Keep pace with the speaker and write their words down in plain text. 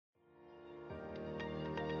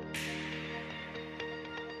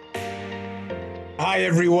Hi,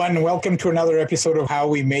 everyone. Welcome to another episode of How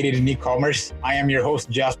We Made It in E-commerce. I am your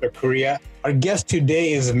host, Jasper Correa. Our guest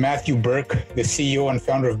today is Matthew Burke, the CEO and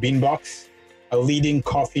founder of Beanbox, a leading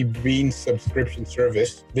coffee bean subscription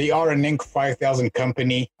service. They are an Inc. 5000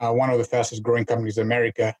 company, one of the fastest growing companies in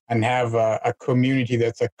America, and have a community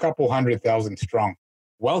that's a couple 100,000 strong.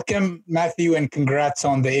 Welcome, Matthew, and congrats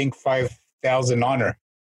on the Inc. 5000 honor.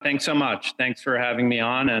 Thanks so much. Thanks for having me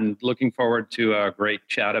on and looking forward to a great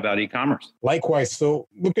chat about e-commerce. Likewise. So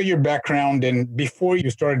look at your background. And before you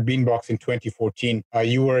started Beanbox in 2014,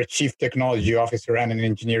 you were a chief technology officer and an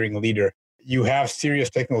engineering leader. You have serious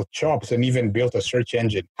technical chops and even built a search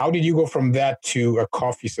engine. How did you go from that to a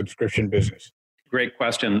coffee subscription business? Great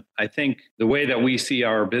question. I think the way that we see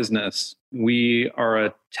our business, we are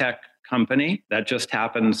a tech company that just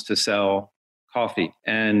happens to sell coffee.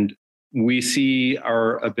 And we see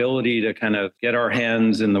our ability to kind of get our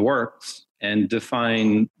hands in the works and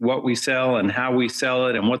define what we sell and how we sell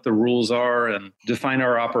it and what the rules are and define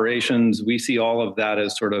our operations. We see all of that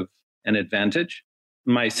as sort of an advantage.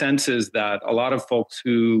 My sense is that a lot of folks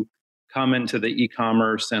who come into the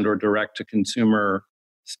e-commerce and or direct to consumer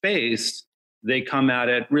space, they come at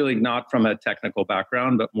it really not from a technical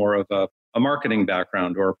background, but more of a marketing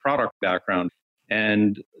background or a product background.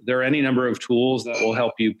 And there are any number of tools that will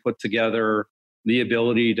help you put together the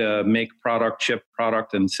ability to make product, ship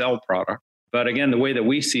product, and sell product. But again, the way that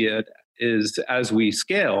we see it is as we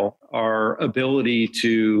scale, our ability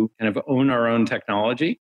to kind of own our own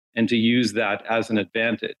technology and to use that as an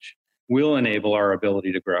advantage will enable our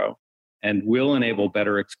ability to grow and will enable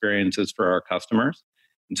better experiences for our customers.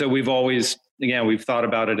 And so we've thought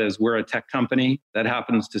about it as we're a tech company that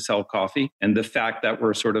happens to sell coffee. And the fact that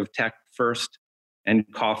we're sort of tech first and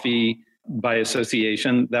coffee by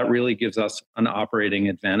association, that really gives us an operating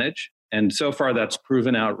advantage. And so far, that's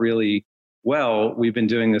proven out really well. We've been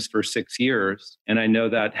doing this for 6 years. And I know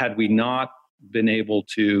that had we not been able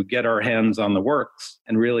to get our hands on the works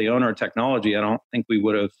and really own our technology, I don't think we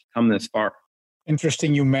would have come this far.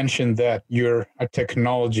 Interesting you mentioned that you're a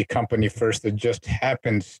technology company first that just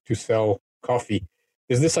happens to sell coffee.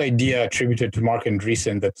 Is this idea attributed to Marc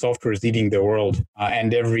Andreessen that software is eating the world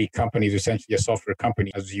and every company is essentially a software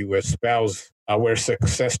company, as you espouse, where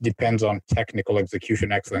success depends on technical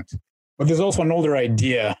execution excellence? But there's also an older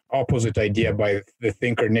idea, opposite idea by the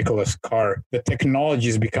thinker Nicholas Carr, that technology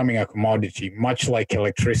is becoming a commodity, much like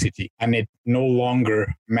electricity, and it no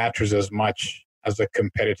longer matters as much as a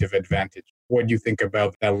competitive advantage. What do you think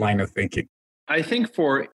about that line of thinking? I think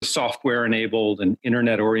for software-enabled and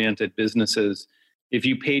internet-oriented businesses, if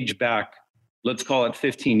you page back, let's call it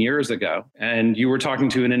 15 years ago, and you were talking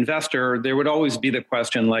to an investor, there would always be the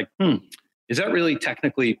question like, is that really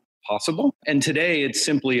technically possible? And today it's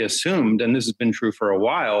simply assumed, and this has been true for a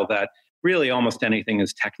while, that really almost anything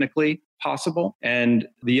is technically possible. And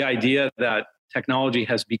the idea that technology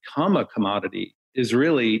has become a commodity is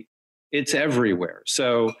really, it's everywhere.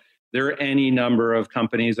 So there are any number of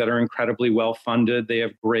companies that are incredibly well-funded. They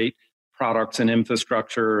have great products and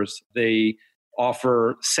infrastructures. They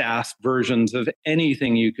offer SaaS versions of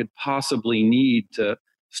anything you could possibly need to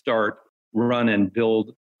start, run, and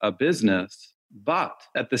build a business. But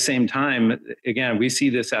at the same time, again, we see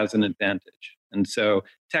this as an advantage. And so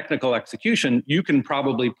technical execution, you can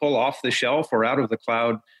probably pull off the shelf or out of the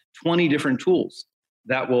cloud 20 different tools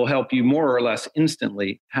that will help you more or less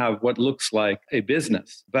instantly have what looks like a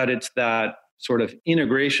business. But it's that sort of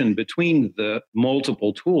integration between the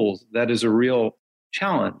multiple tools that is a real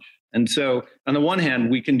challenge. And so on the one hand,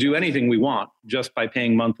 we can do anything we want just by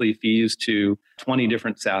paying monthly fees to 20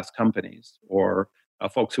 different SaaS companies or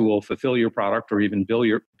folks who will fulfill your product or even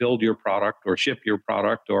build your product or ship your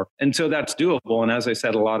product. And so that's doable. And as I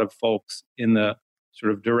said, a lot of folks in the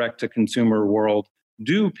sort of direct to consumer world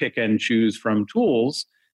do pick and choose from tools,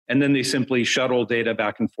 and then they simply shuttle data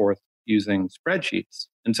back and forth using spreadsheets.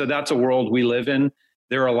 And so that's a world we live in.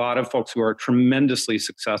 There are a lot of folks who are tremendously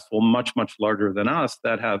successful, much, much larger than us,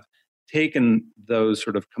 that have taken those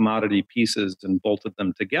sort of commodity pieces and bolted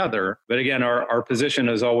them together. But again, our position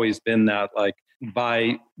has always been that, like,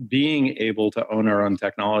 by being able to own our own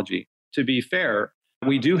technology, to be fair,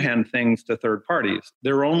 we do hand things to third parties.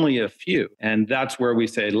 There are only a few. And that's where we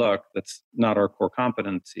say, look, that's not our core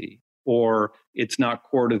competency, or it's not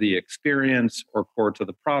core to the experience or core to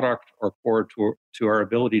the product or core to our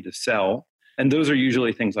ability to sell. And those are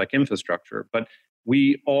usually things like infrastructure. But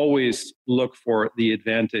we always look for the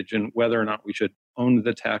advantage in whether or not we should own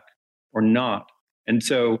the tech or not. And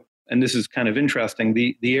so, and this is kind of interesting,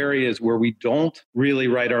 the areas where we don't really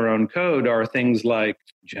write our own code are things like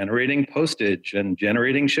generating postage and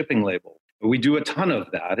generating shipping labels. We do a ton of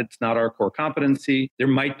that. It's not our core competency. There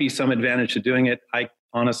might be some advantage to doing it. I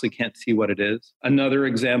honestly can't see what it is. Another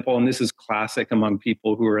example, and this is classic among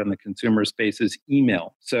people who are in the consumer space, is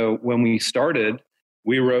email. So when we started,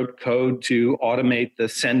 we wrote code to automate the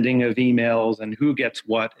sending of emails and who gets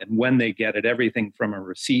what and when they get it, everything from a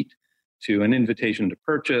receipt to an invitation to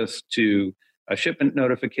purchase to a shipment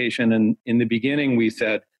notification. And in the beginning, we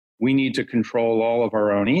said, we need to control all of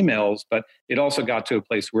our own emails, but it also got to a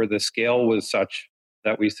place where the scale was such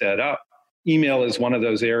that we said, oh, email is one of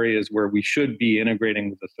those areas where we should be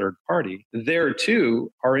integrating with a third party. There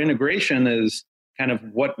too, our integration is kind of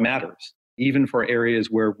what matters, even for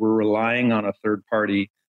areas where we're relying on a third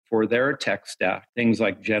party for their tech stack, things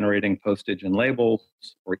like generating postage and labels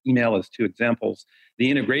or email as two examples.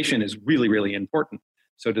 The integration is really, really important.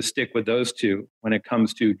 So to stick with those two, when it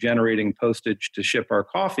comes to generating postage to ship our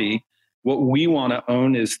coffee, what we want to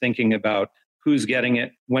own is thinking about who's getting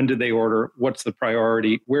it, when did they order, what's the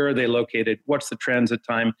priority, where are they located, what's the transit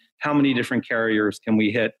time, how many different carriers can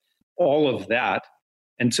we hit, all of that.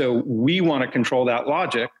 And so we want to control that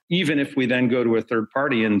logic, even if we then go to a third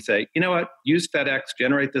party and say, you know what, use FedEx,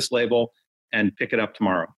 generate this label, and pick it up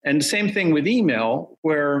tomorrow. And same thing with email,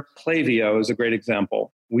 where Klaviyo is a great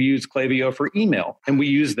example. We use Klaviyo for email, and we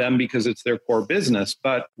use them because it's their core business,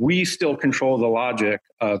 but we still control the logic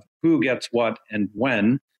of who gets what and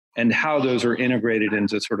when, and how those are integrated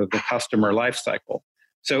into sort of the customer lifecycle.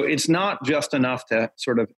 So it's not just enough to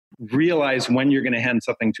sort of realize when you're going to hand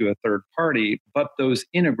something to a third party, but those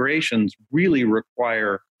integrations really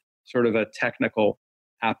require sort of a technical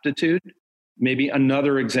aptitude. Maybe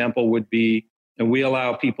another example would be, and we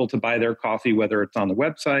allow people to buy their coffee, whether it's on the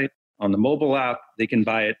website, on the mobile app, they can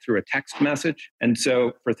buy it through a text message. And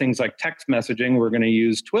so for things like text messaging, we're going to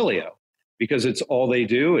use Twilio because it's all they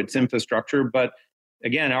do, it's infrastructure. But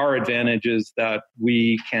again, our advantage is that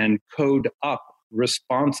we can code up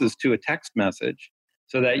responses to a text message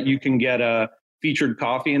so that you can get a featured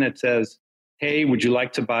coffee and it says, hey, would you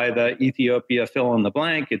like to buy the Ethiopia fill in the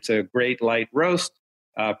blank? It's a great light roast.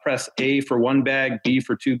 Press A for 1 bag, B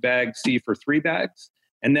for 2 bags, C for 3 bags.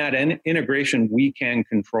 And that integration we can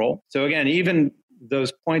control. So again, even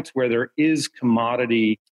those points where there is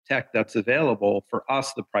commodity tech that's available, for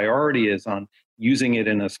us, the priority is on using it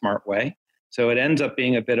in a smart way. So it ends up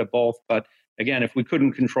being a bit of both. But again, if we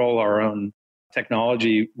couldn't control our own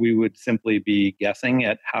technology, we would simply be guessing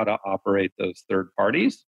at how to operate those third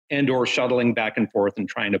parties and or shuttling back and forth and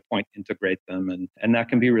trying to point integrate them. And that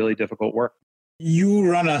can be really difficult work. You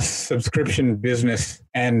run a subscription business,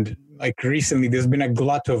 and like recently, there's been a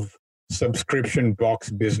glut of subscription box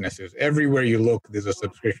businesses. Everywhere you look, there's a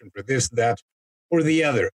subscription for this, that, or the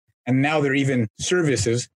other. And now there are even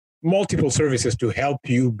services, multiple services to help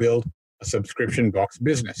you build a subscription box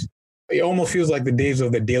business. It almost feels like the days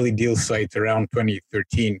of the daily deal sites around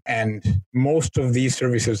 2013. And most of these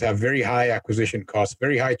services have very high acquisition costs,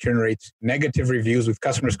 very high churn rates, negative reviews with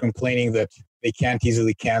customers complaining that they can't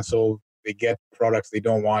easily cancel. They get products they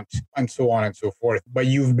don't want, and so on and so forth. But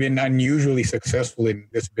you've been unusually successful in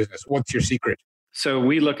this business. What's your secret? So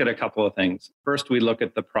we look at a couple of things. First, we look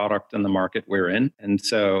at the product and the market we're in. And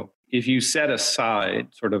so if you set aside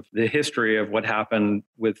sort of the history of what happened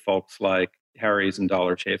with folks like Harry's and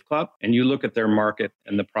Dollar Shave Club, and you look at their market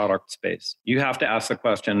and the product space, you have to ask the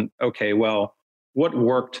question, okay, well, what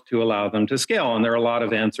worked to allow them to scale? And there are a lot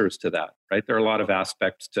of answers to that, right? There are a lot of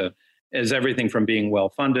aspects to is everything from being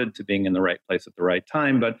well-funded to being in the right place at the right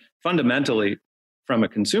time. But fundamentally, from a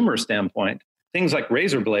consumer standpoint, things like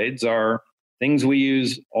razor blades are things we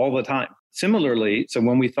use all the time. Similarly, so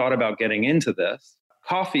when we thought about getting into this,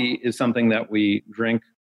 coffee is something that we drink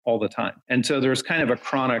all the time. And so there's kind of a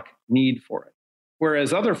chronic need for it.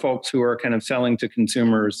 Whereas other folks who are kind of selling to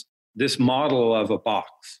consumers this model of a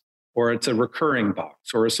box, or it's a recurring box,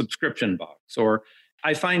 or a subscription box, or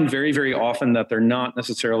I find very, very often that they're not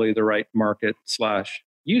necessarily the right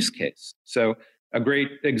market/use case. So a great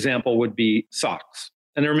example would be socks.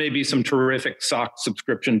 And there may be some terrific sock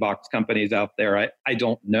subscription box companies out there. I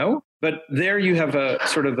don't know. But there you have a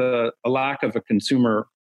sort of a lack of a consumer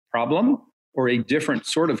problem, or a different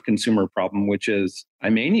sort of consumer problem, which is I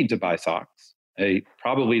may need to buy socks. I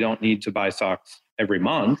probably don't need to buy socks every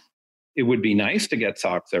month. It would be nice to get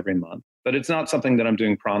socks every month, but it's not something that I'm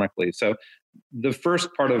doing chronically. So the first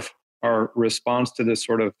part of our response to this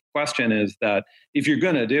sort of question is that if you're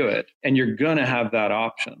going to do it and you're going to have that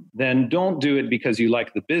option, then don't do it because you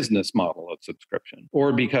like the business model of subscription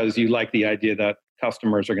or because you like the idea that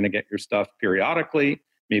customers are going to get your stuff periodically.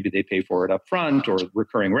 Maybe they pay for it up front, or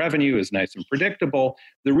recurring revenue is nice and predictable.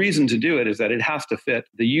 The reason to do it is that it has to fit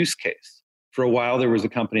the use case. For a while, there was a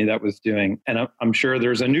company that was doing, and I'm sure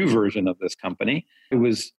there's a new version of this company. It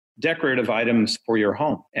was decorative items for your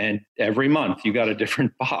home. And every month you got a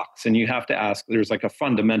different box, and you have to ask, there's like a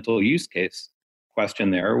fundamental use case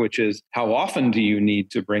question there, which is how often do you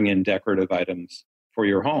need to bring in decorative items for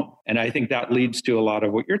your home? And I think that leads to a lot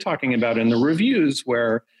of what you're talking about in the reviews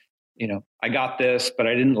where, I got this, but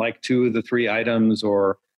I didn't like 2 of the 3 items,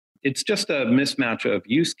 or it's just a mismatch of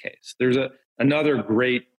use case. There's another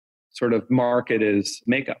great sort of market is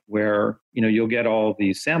makeup, where, you'll get all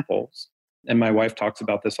these samples. And my wife talks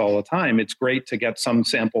about this all the time. It's great to get some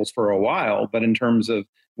samples for a while, but in terms of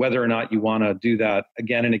whether or not you want to do that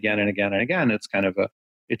again and again and again and again,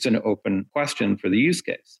 it's an open question for the use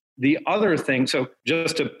case. The other thing, so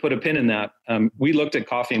just to put a pin in that, we looked at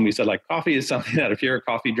coffee and we said, like, coffee is something that if you're a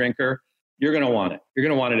coffee drinker, you're going to want it. You're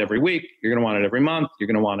going to want it every week. You're going to want it every month. You're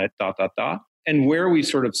going to want it ... And where we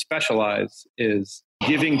sort of specialize is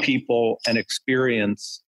giving people an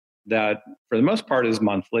experience that for the most part is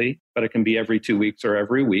monthly, but it can be every 2 weeks or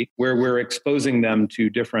every week, where we're exposing them to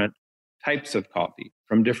different types of coffee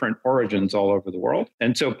from different origins all over the world.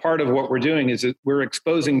 And so part of what we're doing is that we're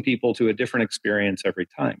exposing people to a different experience every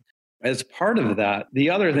time. As part of that,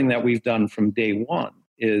 the other thing that we've done from day one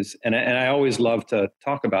is, and I always love to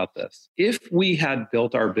talk about this, if we had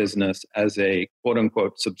built our business as a quote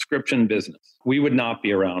unquote subscription business, we would not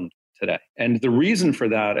be around today. And the reason for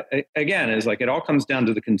that, again, is like it all comes down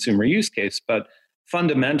to the consumer use case. But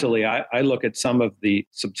fundamentally, I look at some of the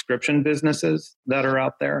subscription businesses that are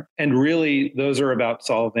out there, and really those are about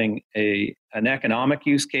solving an economic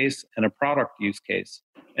use case and a product use case,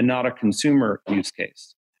 and not a consumer use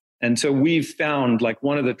case. And so we've found, like,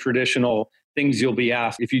 one of the traditional things you'll be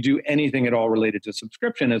asked if you do anything at all related to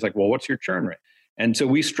subscription is like, well, what's your churn rate? And so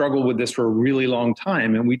we struggled with this for a really long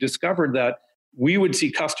time. And we discovered that we would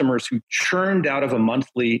see customers who churned out of a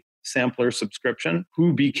monthly sampler subscription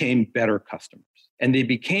who became better customers. And they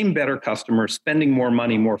became better customers, spending more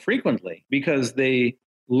money more frequently because they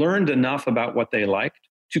learned enough about what they liked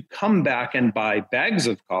to come back and buy bags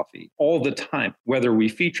of coffee all the time, whether we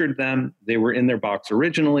featured them, they were in their box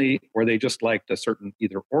originally, or they just liked a certain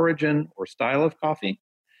either origin or style of coffee.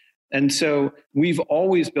 And so we've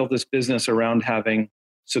always built this business around having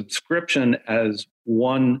subscription as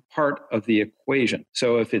one part of the equation.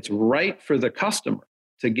 So if it's right for the customer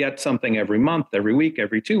to get something every month, every week,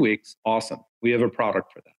 every 2 weeks, awesome. We have a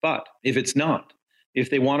product for that. But if it's not, if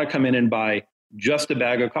they want to come in and buy just a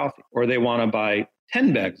bag of coffee, or they want to buy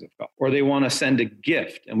 10 bags of coffee, or they want to send a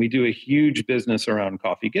gift, and we do a huge business around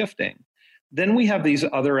coffee gifting, then we have these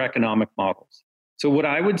other economic models. So what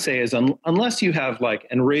I would say is unless you have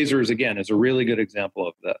and Razors, again, is a really good example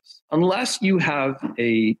of this, unless you have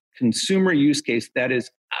a consumer use case that is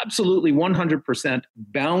absolutely 100%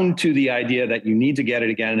 bound to the idea that you need to get it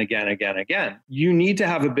again and again and again and again, you need to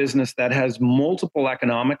have a business that has multiple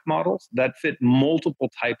economic models that fit multiple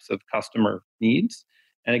types of customer needs.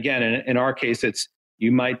 And again, in our case, it's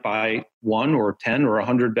you might buy 1 or 10 or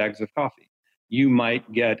 100 bags of coffee. You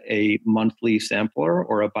might get a monthly sampler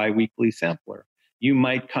or a biweekly sampler. You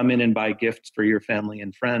might come in and buy gifts for your family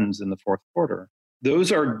and friends in the fourth quarter.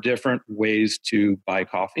 Those are different ways to buy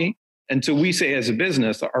coffee. And so we say as a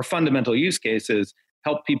business, our fundamental use case is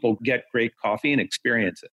help people get great coffee and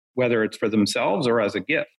experience it, whether it's for themselves or as a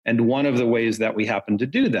gift. And one of the ways that we happen to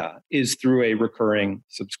do that is through a recurring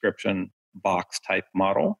subscription box type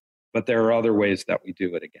model. But there are other ways that we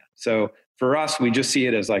do it again. So for us, we just see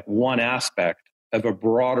it as like one aspect of a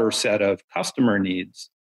broader set of customer needs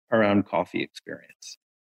around coffee experience.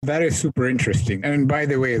 That is super interesting. And by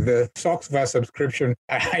the way, the SocksVass subscription,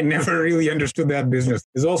 I never really understood that business.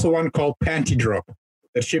 There's also one called Panty Drop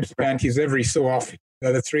that ships panties every so often.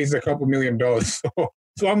 That's raised $2 million.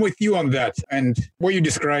 So I'm with you on that. And what you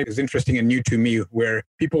described is interesting and new to me, where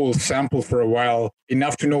people will sample for a while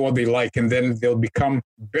enough to know what they like, and then they'll become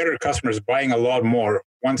better customers buying a lot more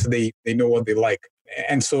once they know what they like.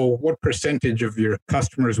 And so what percentage of your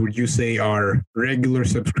customers would you say are regular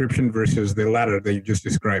subscription versus the latter that you just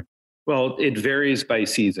described? Well, it varies by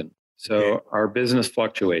season. So Our business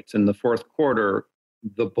fluctuates. In the fourth quarter,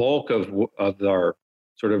 the bulk of our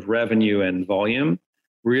sort of revenue and volume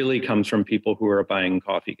really comes from people who are buying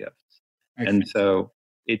coffee gifts. And so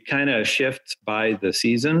it kind of shifts by the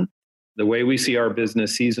season. The way we see our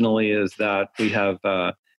business seasonally is that we have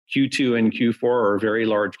Q2 and Q4 are very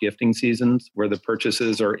large gifting seasons where the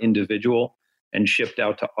purchases are individual and shipped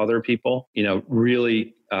out to other people.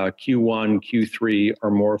 Really Q1, Q3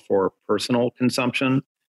 are more for personal consumption.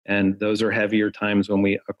 And those are heavier times when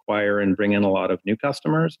we acquire and bring in a lot of new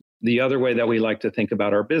customers. The other way that we like to think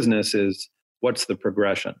about our business is what's the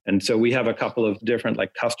progression? And so we have a couple of different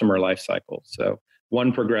like customer life cycles. So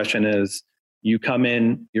one progression is you come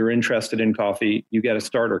in, you're interested in coffee, you get a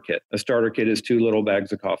starter kit. A starter kit is 2 little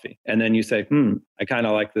bags of coffee. And then you say, I kind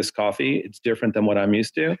of like this coffee. It's different than what I'm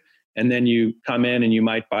used to. And then you come in and you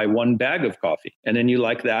might buy 1 bag of coffee. And then you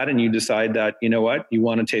like that and you decide that, you know what, you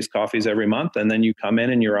want to taste coffees every month. And then you come in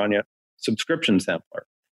and you're on your subscription sampler.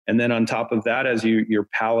 And then on top of that, as your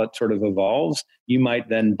palate sort of evolves, you might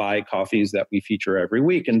then buy coffees that we feature every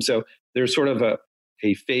week. And so there's sort of a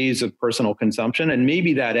phase of personal consumption. And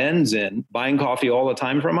maybe that ends in buying coffee all the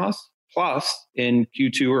time from us, plus in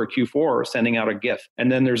Q2 or Q4, sending out a gift.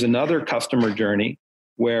 And then there's another customer journey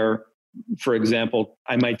where, for example,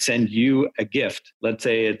 I might send you a gift. Let's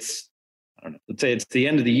say it's the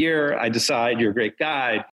end of the year. I decide you're a great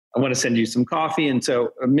guy. I want to send you some coffee. And so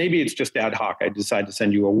maybe it's just ad hoc. I decide to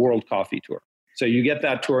send you a world coffee tour. So you get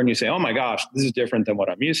that tour and you say, oh my gosh, this is different than what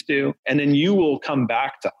I'm used to. And then you will come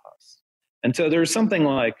back to us. And so there's something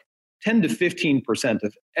like 10 to 15%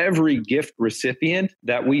 of every gift recipient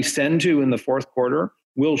that we send to in the fourth quarter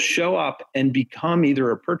will show up and become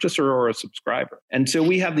either a purchaser or a subscriber. And so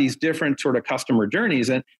we have these different sort of customer journeys.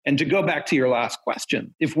 And to go back to your last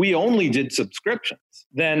question, if we only did subscriptions,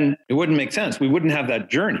 then it wouldn't make sense. We wouldn't have that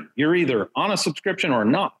journey. You're either on a subscription or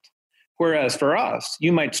not. Whereas for us,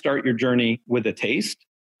 you might start your journey with a taste,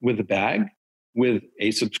 with a bag, with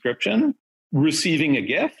a subscription, receiving a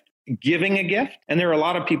gift, giving a gift. And there are a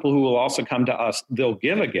lot of people who will also come to us. They'll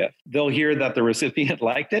give a gift. They'll hear that the recipient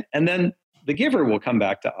liked it. And then the giver will come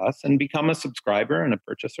back to us and become a subscriber and a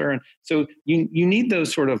purchaser. And so you need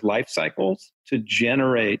those sort of life cycles to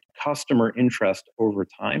generate customer interest over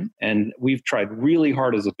time. And we've tried really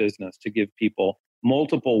hard as a business to give people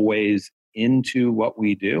multiple ways into what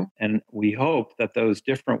we do. And we hope that those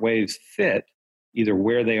different ways fit either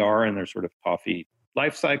where they are in their sort of coffee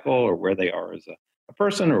life cycle or where they are as a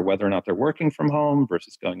person, or whether or not they're working from home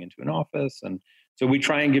versus going into an office. And so we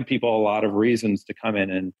try and give people a lot of reasons to come in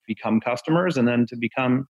and become customers and then to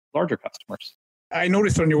become larger customers. I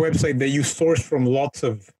noticed on your website that you source from lots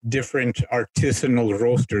of different artisanal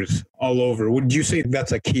roasters all over. Would you say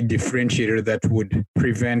that's a key differentiator that would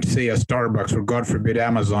prevent, say, a Starbucks or, God forbid,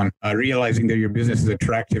 Amazon, realizing that your business is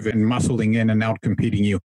attractive and muscling in and out-competing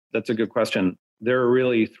you? That's a good question. There are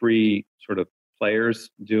really 3 sort of players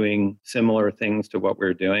doing similar things to what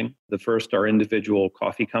we're doing. The first are individual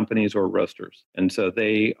coffee companies or roasters. And so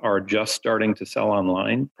they are just starting to sell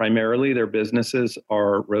online. Primarily, their businesses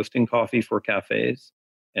are roasting coffee for cafes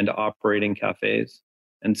and operating cafes.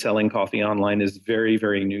 And selling coffee online is very,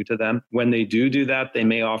 very new to them. When they do that, they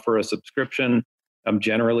may offer a subscription.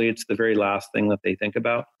 Generally, it's the very last thing that they think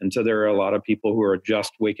about. And so there are a lot of people who are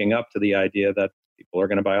just waking up to the idea that people are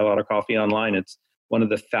going to buy a lot of coffee online. It's one of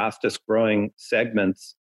the fastest growing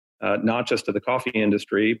segments, not just of the coffee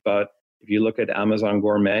industry, but if you look at Amazon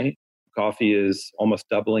Gourmet, coffee is almost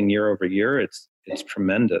doubling year over year. It's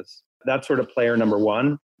tremendous. That's sort of player number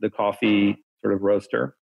 1, the coffee sort of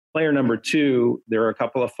roaster. Player number 2, there are a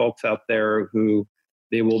couple of folks out there who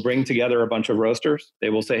they will bring together a bunch of roasters. They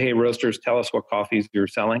will say, hey, roasters, tell us what coffees you're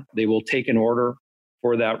selling. They will take an order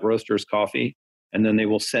for that roaster's coffee. And then they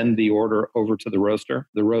will send the order over to the roaster.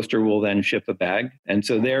 The roaster will then ship a bag. And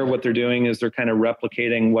so what they're doing is they're kind of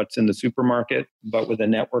replicating what's in the supermarket, but with a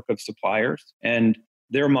network of suppliers. And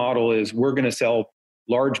their model is we're going to sell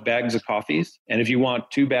large bags of coffees. And if you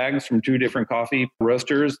want 2 bags from 2 different coffee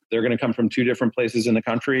roasters, they're going to come from 2 different places in the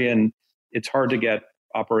country. And it's hard to get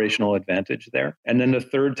operational advantage there. And then the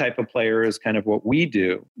third type of player is kind of what we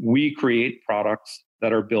do. We create products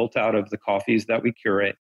that are built out of the coffees that we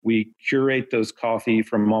curate. We curate those coffee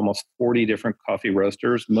from almost 40 different coffee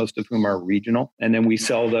roasters, most of whom are regional, and then we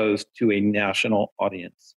sell those to a national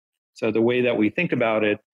audience. So the way that we think about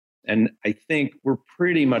it, and I think we're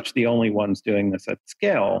pretty much the only ones doing this at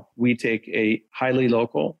scale, we take a highly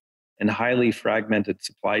local and highly fragmented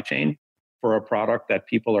supply chain for a product that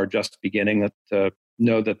people are just beginning to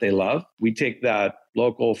know that they love. We take that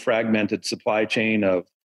local fragmented supply chain of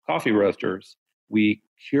coffee roasters, we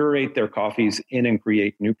curate their coffees in and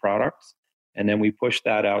create new products. And then we push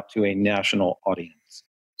that out to a national audience.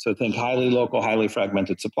 So think highly local, highly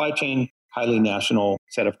fragmented supply chain, highly national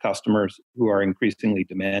set of customers who are increasingly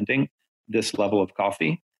demanding this level of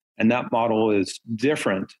coffee. And that model is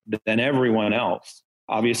different than everyone else.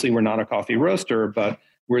 Obviously, we're not a coffee roaster, but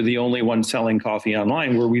we're the only one selling coffee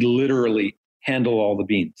online where we literally handle all the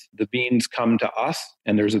beans. The beans come to us,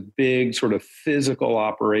 and there's a big sort of physical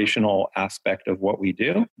operational aspect of what we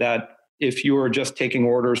do that if you are just taking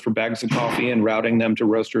orders for bags of coffee and routing them to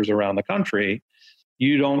roasters around the country,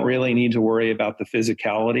 you don't really need to worry about the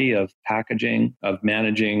physicality of packaging, of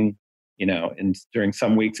managing, and during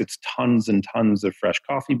some weeks, it's tons and tons of fresh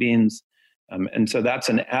coffee beans. And so that's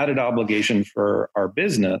an added obligation for our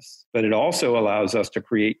business, but it also allows us to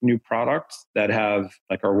create new products that have,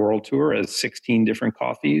 like our world tour, as 16 different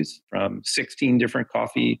coffees from 16 different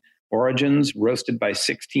coffee origins, roasted by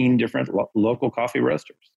 16 different local coffee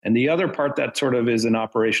roasters. And the other part that sort of is an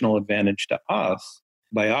operational advantage to us,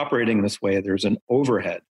 by operating this way, there's an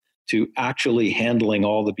overhead to actually handling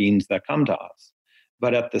all the beans that come to us.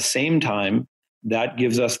 But at the same time, that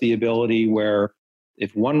gives us the ability where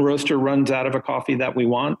if one roaster runs out of a coffee that we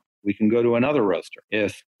want, we can go to another roaster.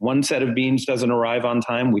 If one set of beans doesn't arrive on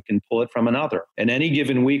time, we can pull it from another. In any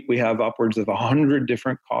given week, we have upwards of 100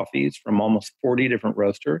 different coffees from almost 40 different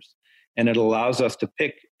roasters. And it allows us to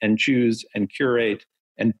pick and choose and curate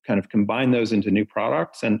and kind of combine those into new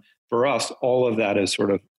products. And for us, all of that is sort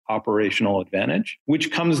of operational advantage,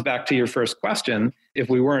 which comes back to your first question. If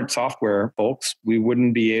we weren't software folks, we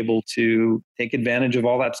wouldn't be able to take advantage of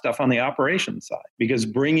all that stuff on the operations side, because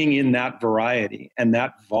bringing in that variety and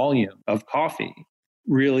that volume of coffee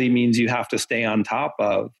really means you have to stay on top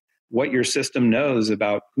of what your system knows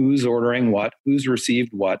about who's ordering what, who's received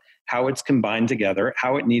what, how it's combined together,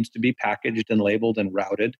 how it needs to be packaged and labeled and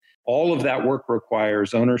routed. All of that work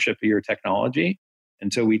requires ownership of your technology.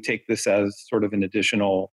 And so we take this as sort of an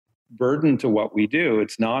additional burden to what we do.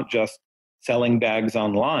 It's not just selling bags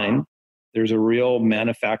online. There's a real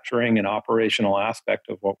manufacturing and operational aspect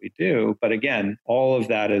of what we do. But again, all of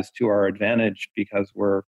that is to our advantage because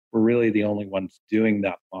we're really the only ones doing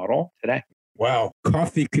that model today. Wow,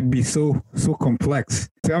 coffee could be so complex.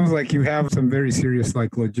 Sounds like you have some very serious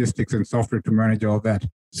like logistics and software to manage all that.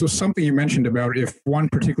 So something you mentioned about if one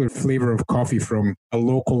particular flavor of coffee from a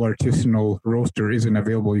local artisanal roaster isn't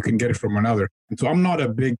available, you can get it from another. And so I'm not a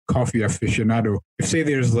big coffee aficionado. If say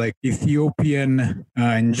there's like Ethiopian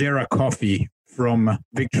Injera coffee from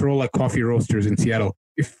Victrola Coffee Roasters in Seattle,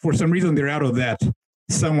 if for some reason they're out of that,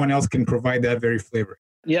 someone else can provide that very flavor.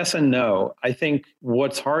 Yes and no. I think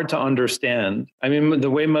what's hard to understand, I mean,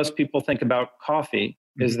 the way most people think about coffee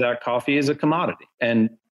is that coffee is a commodity.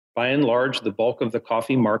 And by and large, the bulk of the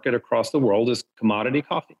coffee market across the world is commodity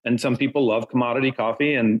coffee. And some people love commodity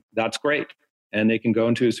coffee, and that's great. And they can go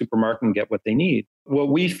into a supermarket and get what they need. What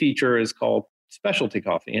we feature is called specialty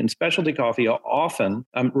coffee. And specialty coffee, often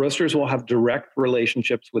roasters will have direct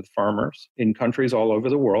relationships with farmers in countries all over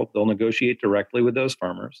the world. They'll negotiate directly with those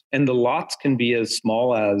farmers. And the lots can be as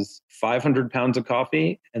small as 500 pounds of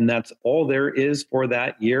coffee. And that's all there is for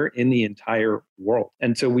that year in the entire world.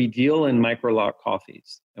 And so we deal in micro lot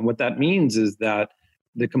coffees. And what that means is that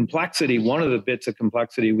the complexity, one of the bits of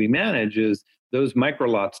complexity we manage is those micro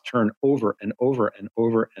lots turn over and over and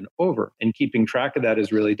over and over. And keeping track of that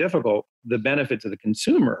is really difficult. The benefit to the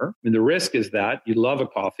consumer, and the risk is that you love a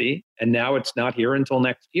coffee and now it's not here until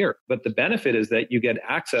next year. But the benefit is that you get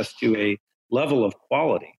access to a level of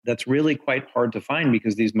quality that's really quite hard to find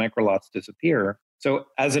because these micro lots disappear. So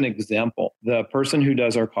as an example, the person who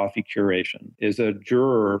does our coffee curation is a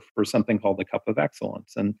juror for something called the Cup of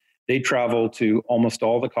Excellence. And they travel to almost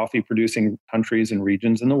all the coffee producing countries and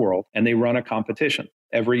regions in the world, and they run a competition.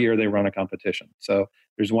 Every year they run a competition. So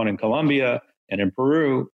there's one in Colombia and in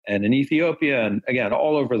Peru and in Ethiopia and again,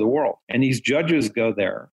 all over the world. And these judges go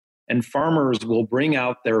there and farmers will bring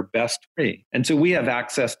out their best tree. And so we have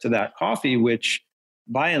access to that coffee, which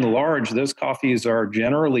by and large, those coffees are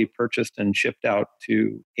generally purchased and shipped out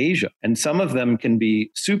to Asia. And some of them can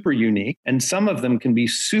be super unique and some of them can be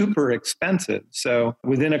super expensive. So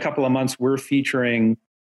within a couple of months, we're featuring,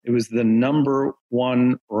 it was the number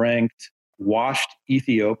one ranked washed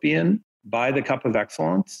Ethiopian by the Cup of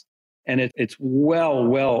Excellence. And it's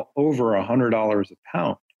well over $100 a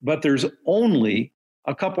pound. But there's only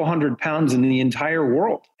a couple 100 pounds in the entire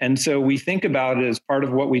world. And so we think about it as part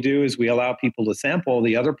of what we do is we allow people to sample.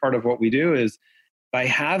 The other part of what we do is by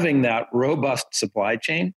having that robust supply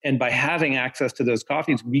chain and by having access to those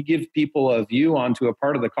coffees, we give people a view onto a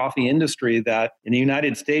part of the coffee industry that in the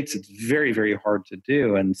United States, it's very, very hard to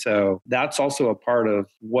do. And so that's also a part of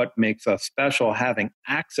what makes us special, having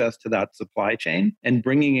access to that supply chain and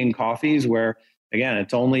bringing in coffees where again,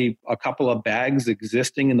 it's only a couple of bags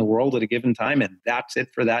existing in the world at a given time, and that's it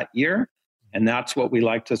for that year. And that's what we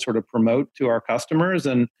like to sort of promote to our customers.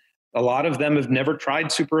 And a lot of them have never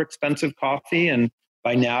tried super expensive coffee. And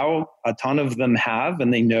by now, a ton of them have,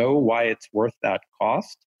 and they know why it's worth that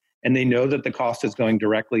cost. And they know that the cost is going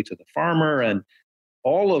directly to the farmer. And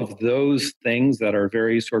all of those things that are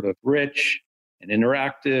very sort of rich and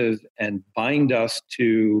interactive and bind us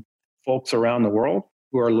to folks around the world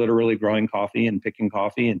who are literally growing coffee and picking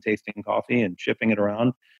coffee and tasting coffee and shipping it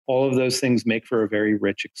around. All of those things make for a very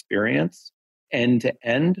rich experience end to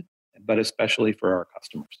end. but especially for our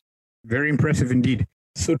customers. Very impressive indeed.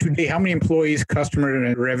 So today, how many employees, customers,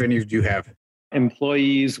 and revenues do you have?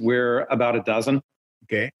 Employees, we're about a dozen.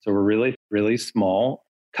 Okay. So we're really, really small.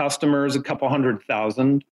 Customers, a couple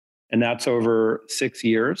 100,000, and that's over 6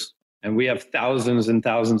 years. And we have thousands and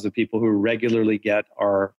thousands of people who regularly get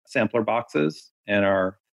our sampler boxes and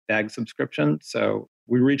our bag subscription. So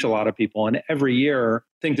we reach a lot of people. And every year,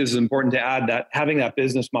 I think this is important to add that having that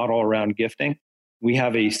business model around gifting, we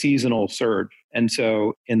have a seasonal surge. And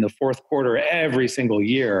so in the fourth quarter, every single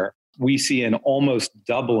year, we see an almost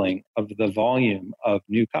doubling of the volume of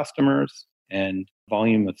new customers and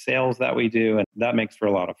volume of sales that we do. And that makes for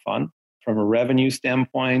a lot of fun. From a revenue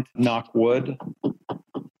standpoint, knock wood,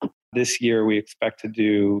 this year we expect to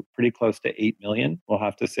do pretty close to 8 million. We'll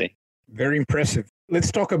have to see. Very impressive.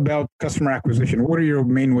 Let's talk about customer acquisition. What are your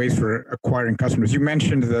main ways for acquiring customers? You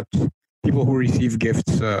mentioned that people who receive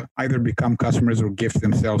gifts either become customers or gift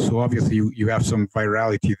themselves. So obviously you have some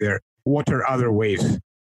virality there. What are other ways?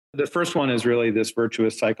 The first one is really this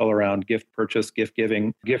virtuous cycle around gift purchase, gift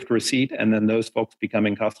giving, gift receipt, and then those folks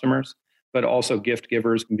becoming customers, but also gift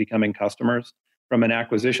givers becoming customers. From an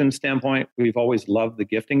acquisition standpoint, we've always loved the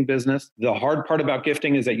gifting business. The hard part about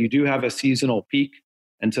gifting is that you do have a seasonal peak.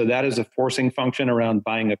 And so that is a forcing function around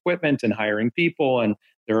buying equipment and hiring people. And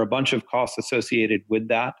there are a bunch of costs associated with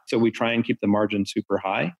that. So we try and keep the margin super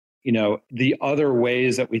high. The other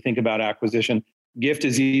ways that we think about acquisition, gift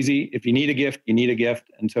is easy. If you need a gift, you need a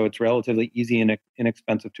gift. And so it's relatively easy and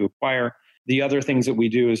inexpensive to acquire. The other things that we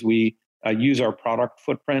do is we use our product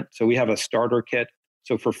footprint. So we have a starter kit.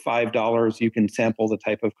 So for $5, you can sample the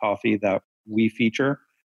type of coffee that we feature.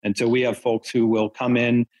 And so we have folks who will come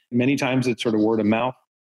in. Many times it's sort of word of mouth.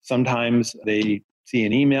 Sometimes they see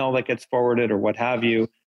an email that gets forwarded or what have you.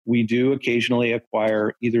 We do occasionally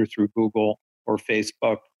acquire either through Google or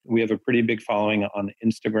Facebook. We have a pretty big following on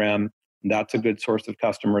Instagram. And that's a good source of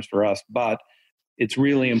customers for us. But it's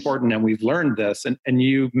really important, and we've learned this, and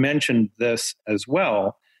you mentioned this as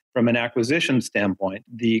well, from an acquisition standpoint,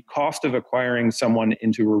 the cost of acquiring someone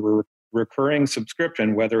into a recurring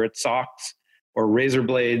subscription, whether it's socks or razor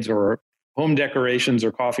blades or home decorations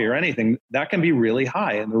or coffee or anything, that can be really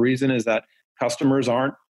high. And the reason is that customers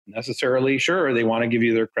aren't necessarily sure. They want to give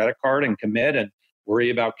you their credit card and commit and worry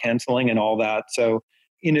about canceling and all that. So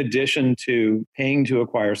in addition to paying to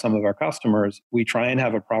acquire some of our customers, we try and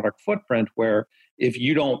have a product footprint where if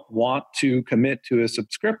you don't want to commit to a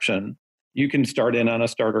subscription, you can start in on a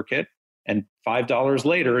starter kit, and $5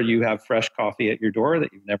 later, you have fresh coffee at your door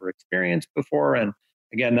that you've never experienced before. And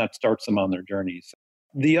again, that starts them on their journeys.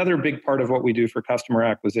 The other big part of what we do for customer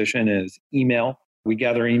acquisition is email. We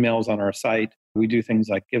gather emails on our site. We do things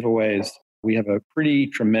like giveaways. We have a pretty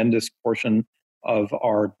tremendous portion of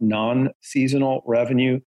our non-seasonal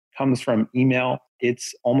revenue comes from email.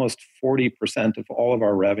 It's almost 40% of all of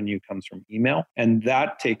our revenue comes from email. And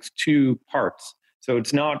that takes two parts. So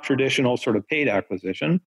it's not traditional sort of paid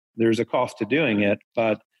acquisition. There's a cost to doing it.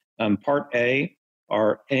 But part A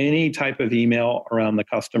are any type of email around the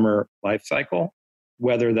customer lifecycle,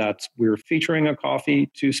 whether that's we're featuring a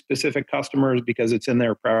coffee to specific customers because it's in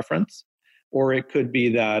their preference, or it could be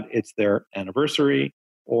that it's their anniversary,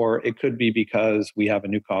 or it could be because we have a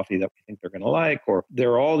new coffee that we think they're going to like, or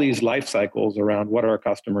there are all these life cycles around what our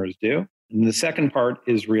customers do. And the second part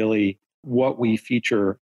is really what we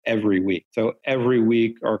feature every week. So every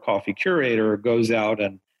week, our coffee curator goes out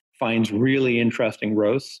and finds really interesting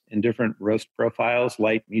roasts in different roast profiles,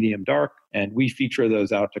 light, medium, dark, and we feature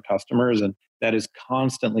those out to customers. And that is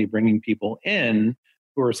constantly bringing people in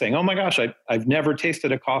who are saying, oh my gosh, I've never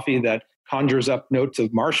tasted a coffee that conjures up notes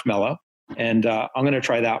of marshmallow. And I'm going to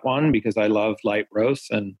try that one because I love light roasts.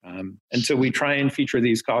 And so we try and feature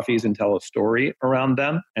these coffees and tell a story around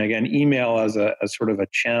them. And again, email as sort of a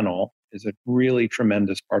channel is a really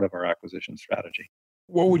tremendous part of our acquisition strategy.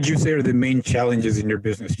 What would you say are the main challenges in your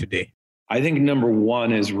business today? I think number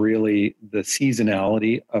one is really the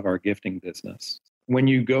seasonality of our gifting business. When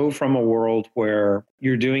you go from a world where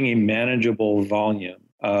you're doing a manageable volume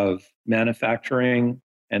of manufacturing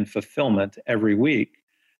and fulfillment every week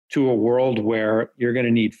to a world where you're going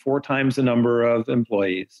to need 4 times the number of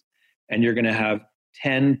employees and you're going to have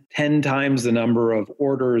 10 times the number of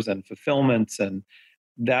orders and fulfillments, and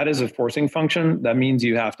that is a forcing function. That means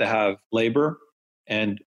you have to have labor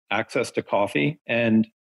and access to coffee and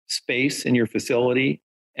space in your facility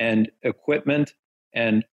and equipment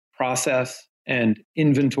and process and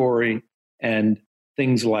inventory and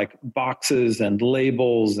things like boxes and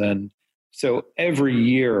labels. And so every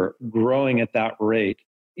year growing at that rate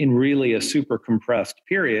in really a super compressed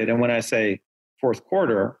period. And when I say fourth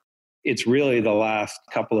quarter, it's really the last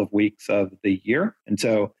couple of weeks of the year. And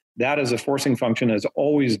so That as a forcing function has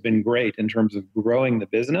always been great in terms of growing the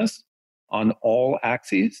business on all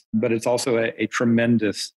axes, but it's also a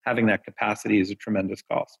tremendous, having that capacity is a tremendous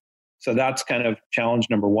cost. So that's kind of challenge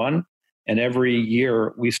number one. And every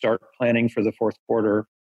year we start planning for the fourth quarter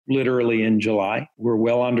literally in July. We're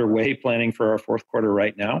well underway planning for our fourth quarter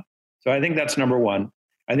right now. So I think that's number one.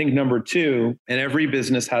 I think number two, and every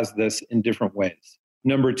business has this in different ways.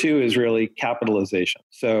 Number two is really capitalization.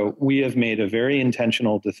 So we have made a very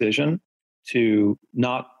intentional decision to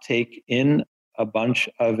not take in a bunch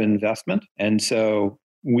of investment. And so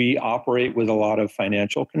we operate with a lot of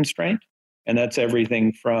financial constraint. And that's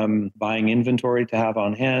everything from buying inventory to have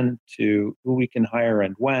on hand, to who we can hire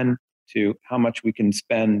and when, to how much we can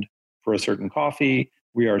spend for a certain coffee.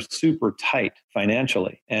 We are super tight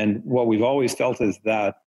financially. And what we've always felt is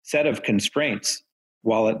that set of constraints,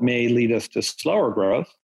 while it may lead us to slower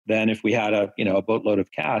growth than if we had a boatload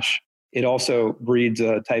of cash, it also breeds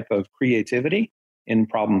a type of creativity in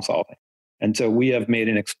problem solving. And so we have made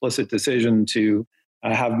an explicit decision to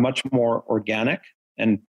have much more organic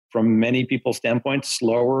and, from many people's standpoints,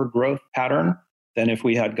 slower growth pattern than if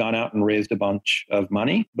we had gone out and raised a bunch of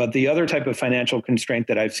money. But the other type of financial constraint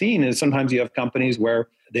that I've seen is sometimes you have companies where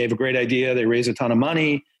they have a great idea, they raise a ton of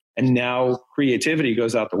money, and now creativity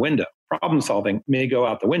goes out the window. Problem solving may go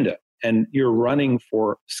out the window, and you're running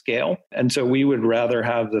for scale. And so we would rather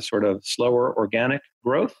have the sort of slower organic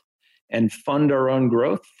growth and fund our own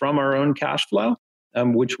growth from our own cash flow,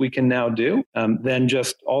 which we can now do, then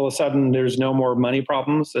just all of a sudden there's no more money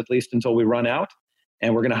problems, at least until we run out.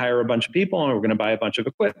 And we're going to hire a bunch of people and we're going to buy a bunch of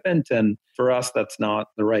equipment. And for us, that's not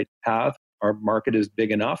the right path. Our market is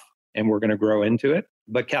big enough and we're going to grow into it.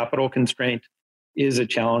 But capital constraint is a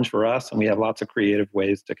challenge for us. And we have lots of creative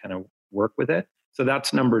ways to kind of work with it. So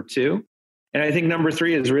that's number two. And I think number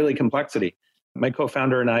three is really complexity. My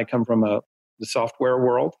co-founder and I come from the software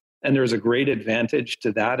world. And there's a great advantage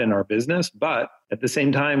to that in our business. But at the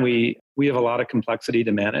same time, we have a lot of complexity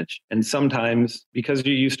to manage. And sometimes, because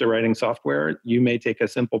you're used to writing software, you may take a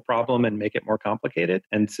simple problem and make it more complicated.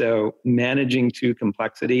 And so managing to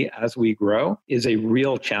complexity as we grow is a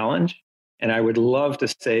real challenge. And I would love to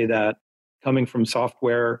say that coming from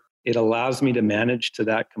software, it allows me to manage to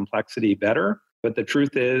that complexity better. But the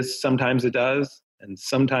truth is, sometimes it does. And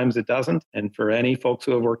sometimes it doesn't. And for any folks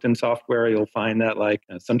who have worked in software, you'll find that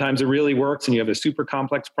sometimes it really works and you have a super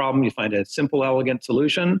complex problem. You find a simple, elegant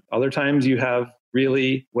solution. Other times you have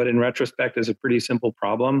really what in retrospect is a pretty simple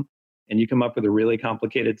problem and you come up with a really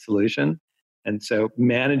complicated solution. And so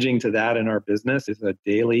managing to that in our business is a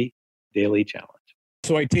daily challenge.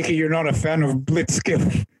 So I take it you're not a fan of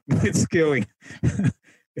blitzscaling,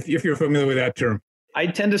 if you're familiar with that term. I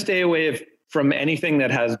tend to stay away from anything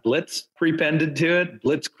that has blitz prepended to it,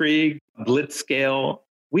 blitzkrieg, blitzscale.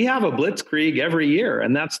 We have a blitzkrieg every year,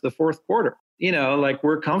 and that's the fourth quarter.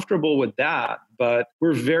 We're comfortable with that, but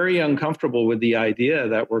we're very uncomfortable with the idea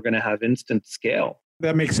that we're going to have instant scale.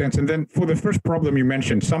 That makes sense. And then for the first problem you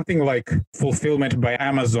mentioned, something like fulfillment by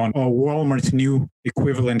Amazon or Walmart's new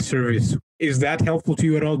equivalent service, is that helpful to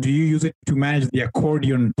you at all? Do you use it to manage the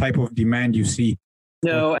accordion type of demand you see?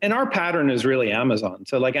 No, and our pattern is really Amazon.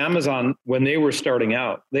 So like Amazon, when they were starting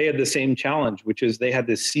out, they had the same challenge, which is they had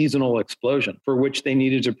this seasonal explosion for which they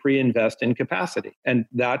needed to pre-invest in capacity. And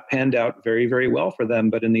that panned out very, very well for them.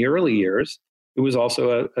 But in the early years, it was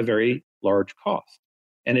also a very large cost.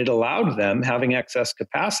 And it allowed them, having excess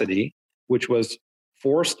capacity, which was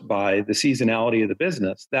forced by the seasonality of the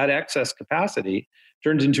business, that excess capacity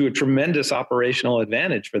turned into a tremendous operational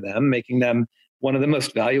advantage for them, making them one of the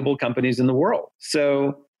most valuable companies in the world.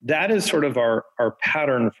 So that is sort of our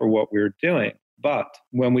pattern for what we're doing. But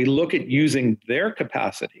when we look at using their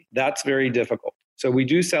capacity, that's very difficult. So we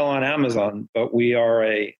do sell on Amazon, but we are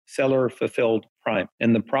a seller fulfilled prime.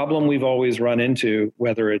 And the problem we've always run into,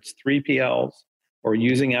 whether it's 3PLs or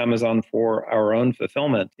using Amazon for our own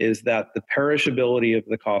fulfillment, is that the perishability of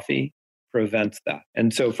the coffee prevents that.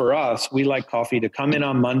 And so for us, we like coffee to come in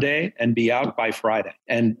on Monday and be out by Friday.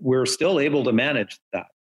 And we're still able to manage that.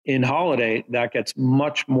 In holiday, that gets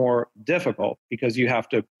much more difficult because you have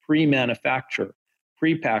to pre-manufacture,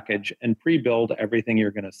 pre-package, and pre-build everything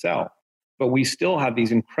you're going to sell. But we still have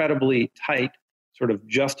these incredibly tight sort of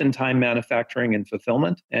just-in-time manufacturing and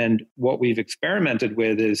fulfillment. And what we've experimented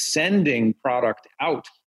with is sending product out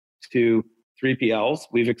to 3PLs.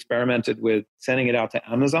 We've experimented with sending it out to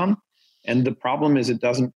Amazon. And the problem is it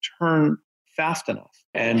doesn't turn fast enough.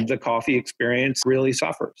 And the coffee experience really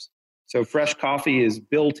suffers. So fresh coffee is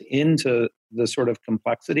built into the sort of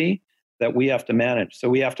complexity that we have to manage. So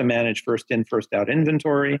we have to manage first in, first out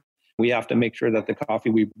inventory. We have to make sure that the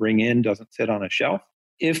coffee we bring in doesn't sit on a shelf.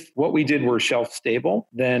 If what we did were shelf stable,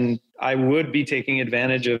 then I would be taking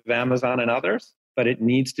advantage of Amazon and others, but it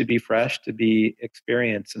needs to be fresh to be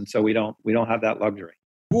experienced. And so we don't have that luxury.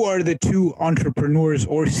 Who are the two entrepreneurs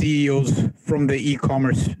or CEOs from the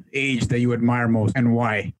e-commerce age that you admire most, and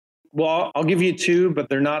why? Well, I'll give you two, but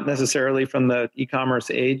they're not necessarily from the e-commerce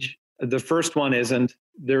age. The first one isn't.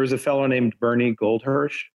 There was a fellow named Bernie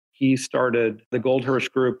Goldhirsch. He started the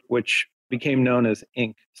Goldhirsch Group, which became known as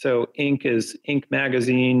Inc. So Inc. is Inc.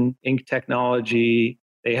 Magazine, Inc. Technology.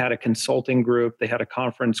 They had a consulting group, they had a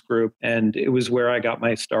conference group, and it was where I got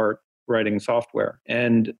my start writing software.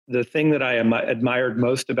 And the thing that I admired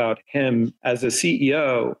most about him as a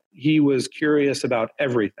CEO, he was curious about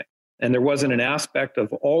everything. And there wasn't an aspect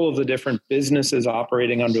of all of the different businesses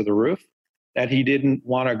operating under the roof that he didn't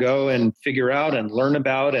want to go and figure out and learn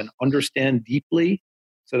about and understand deeply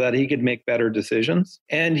so that he could make better decisions.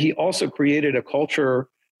 And he also created a culture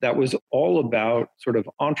that was all about sort of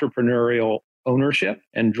entrepreneurial ownership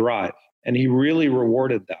and drive. And he really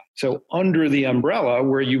rewarded that. So under the umbrella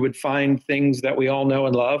where you would find things that we all know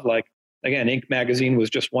and love, like, again, Inc. Magazine was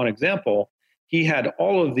just one example. He had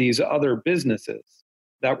all of these other businesses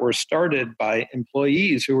that were started by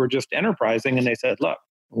employees who were just enterprising. And they said, look,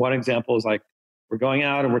 one example is like, we're going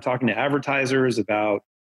out and we're talking to advertisers about,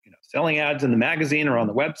 selling ads in the magazine or on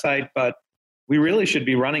the website, but we really should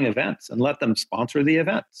be running events and let them sponsor the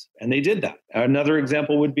events. And they did that. Another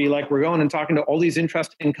example would be like, we're going and talking to all these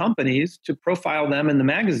interesting companies to profile them in the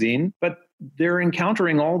magazine, but they're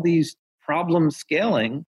encountering all these problems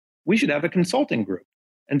scaling. We should have a consulting group.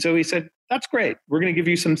 And so he said, that's great. We're going to give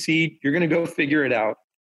you some seed. You're going to go figure it out.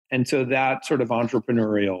 And so that sort of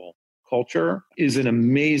entrepreneurial culture is an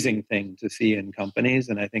amazing thing to see in companies.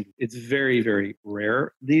 And I think it's very, very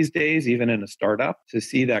rare these days, even in a startup, to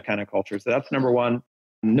see that kind of culture. So that's number one.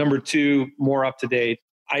 Number two, more up to date.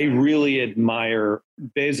 I really admire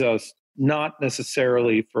Bezos, not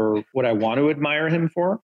necessarily for what I want to admire him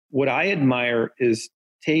for. What I admire is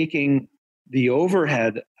taking the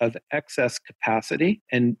overhead of excess capacity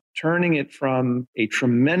and turning it from a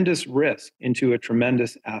tremendous risk into a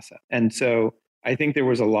tremendous asset. And so I think there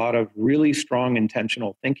was a lot of really strong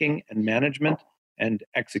intentional thinking and management and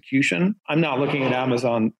execution. I'm not looking at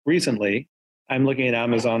Amazon recently. I'm looking at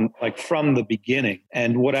Amazon like from the beginning.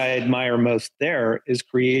 And what I admire most there is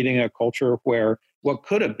creating a culture where what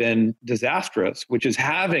could have been disastrous, which is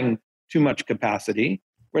having too much capacity,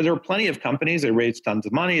 where there are plenty of companies that raise tons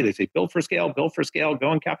of money. They say, build for scale, go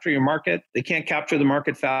and capture your market. They can't capture the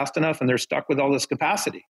market fast enough and they're stuck with all this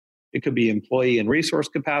capacity. It could be employee and resource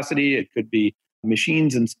capacity. It could be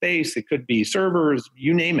machines in space. It could be servers,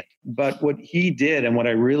 you name it. But what he did and what I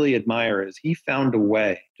really admire is he found a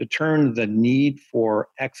way to turn the need for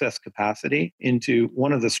excess capacity into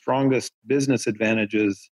one of the strongest business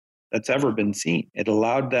advantages that's ever been seen. It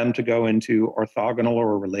allowed them to go into orthogonal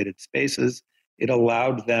or related spaces. It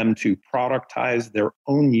allowed them to productize their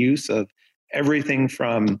own use of everything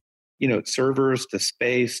from, servers to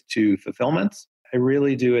space to fulfillments. I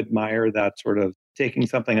really do admire that sort of taking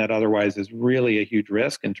something that otherwise is really a huge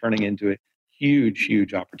risk and turning into a huge,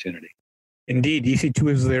 huge opportunity. Indeed, EC2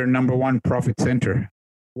 is their number one profit center.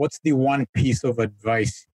 What's the one piece of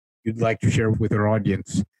advice you'd like to share with our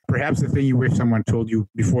audience? Perhaps the thing you wish someone told you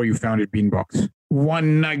before you founded Beanbox.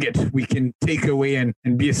 One nugget we can take away and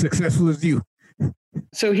be as successful as you.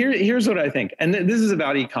 So here's what I think. And this is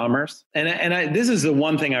about e-commerce. And this is the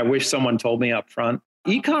one thing I wish someone told me up front.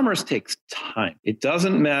 E-commerce takes time. It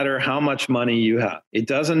doesn't matter how much money you have. It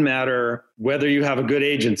doesn't matter whether you have a good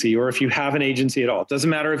agency or if you have an agency at all. It doesn't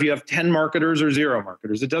matter if you have 10 marketers or 0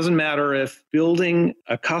 marketers. It doesn't matter if building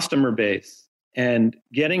a customer base and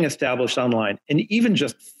getting established online and even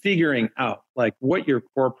just figuring out like what your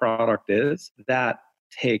core product is, that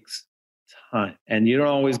takes time. And you don't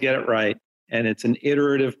always get it right. And it's an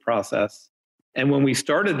iterative process. And when we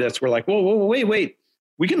started this, we're like, whoa, wait.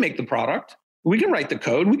 We can make the product. We can write the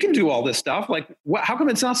code. We can do all this stuff. Like, how come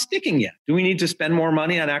it's not sticking yet? Do we need to spend more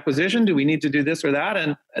money on acquisition? Do we need to do this or that?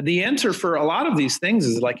 And the answer for a lot of these things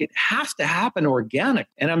is like, it has to happen organic.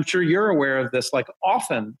 And I'm sure you're aware of this. Like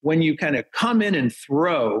often when you kind of come in and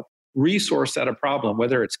throw resource at a problem,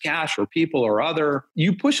 whether it's cash or people or other,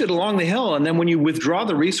 you push it along the hill. And then when you withdraw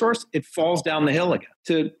the resource, it falls down the hill again.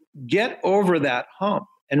 To get over that hump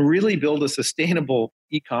and really build a sustainable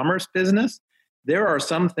e-commerce business, there are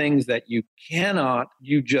some things that you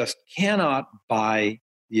just cannot buy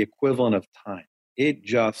the equivalent of time. It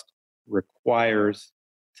just requires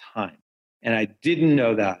time. And I didn't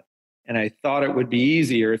know that. And I thought it would be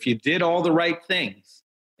easier if you did all the right things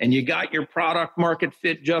and you got your product market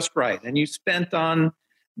fit just right and you spent on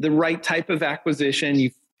the right type of acquisition, you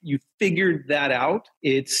you figured that out,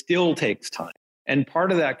 it still takes time. And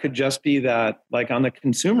part of that could just be that, like on the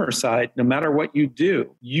consumer side, no matter what you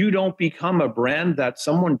do, you don't become a brand that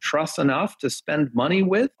someone trusts enough to spend money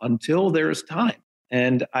with until there's time.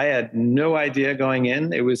 And I had no idea going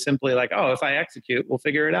in. It was simply like, oh, if I execute, we'll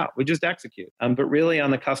figure it out. We just execute. But really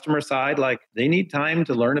on the customer side, like they need time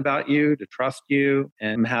to learn about you, to trust you.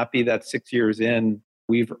 And I'm happy that 6 years in,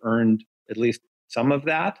 we've earned at least some of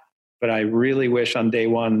that. But I really wish on day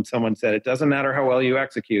one, someone said, it doesn't matter how well you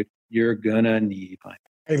execute, you're gonna need time.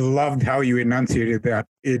 I loved how you enunciated that.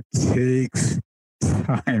 It takes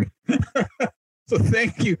time. So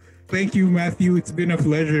thank you. Thank you, Matthew. It's been a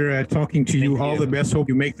pleasure talking to you. All the best. Hope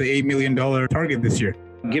you make the $8 million target this year.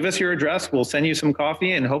 Give us your address. We'll send you some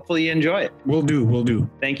coffee and hopefully you enjoy it. Will do.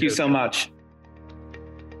 Thank you so much.